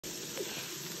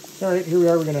Alright, here we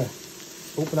are. We're going to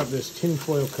open up this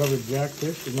tinfoil covered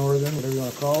jackfish, the northern, whatever you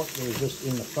want to call it. They're just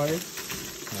in the fire.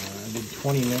 I did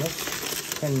 20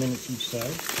 minutes, 10 minutes each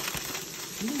side.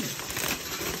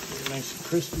 Nice and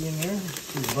crispy in there.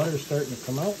 See the butter starting to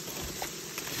come out.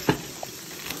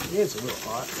 Yeah, it's a little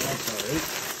hot, but that's alright.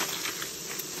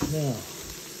 Now,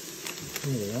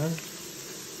 here we are.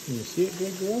 Can you see it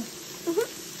good, girl?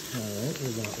 Alright,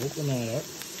 we're going to open that up.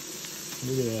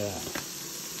 Look at that.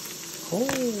 Oh, you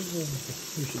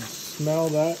should smell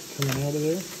that coming out of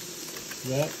there.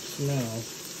 That smells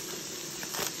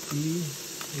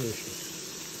delicious.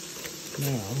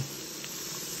 Now,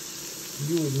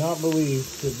 you would not believe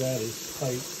that that is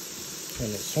pike,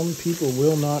 and that some people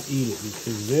will not eat it,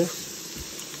 because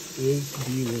this is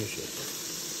delicious.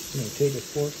 I'm going to take a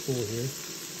forkful here.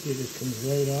 It just comes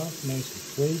right off, nice and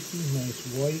flaky, nice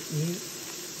white meat.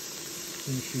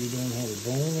 Make sure you don't have a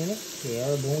bone in it. They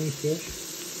are bony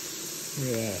fish. Look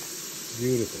at that.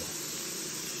 Beautiful.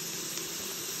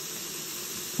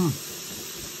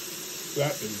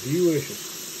 That is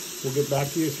delicious. We'll get back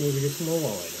to you as soon as we get some more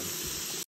walleye.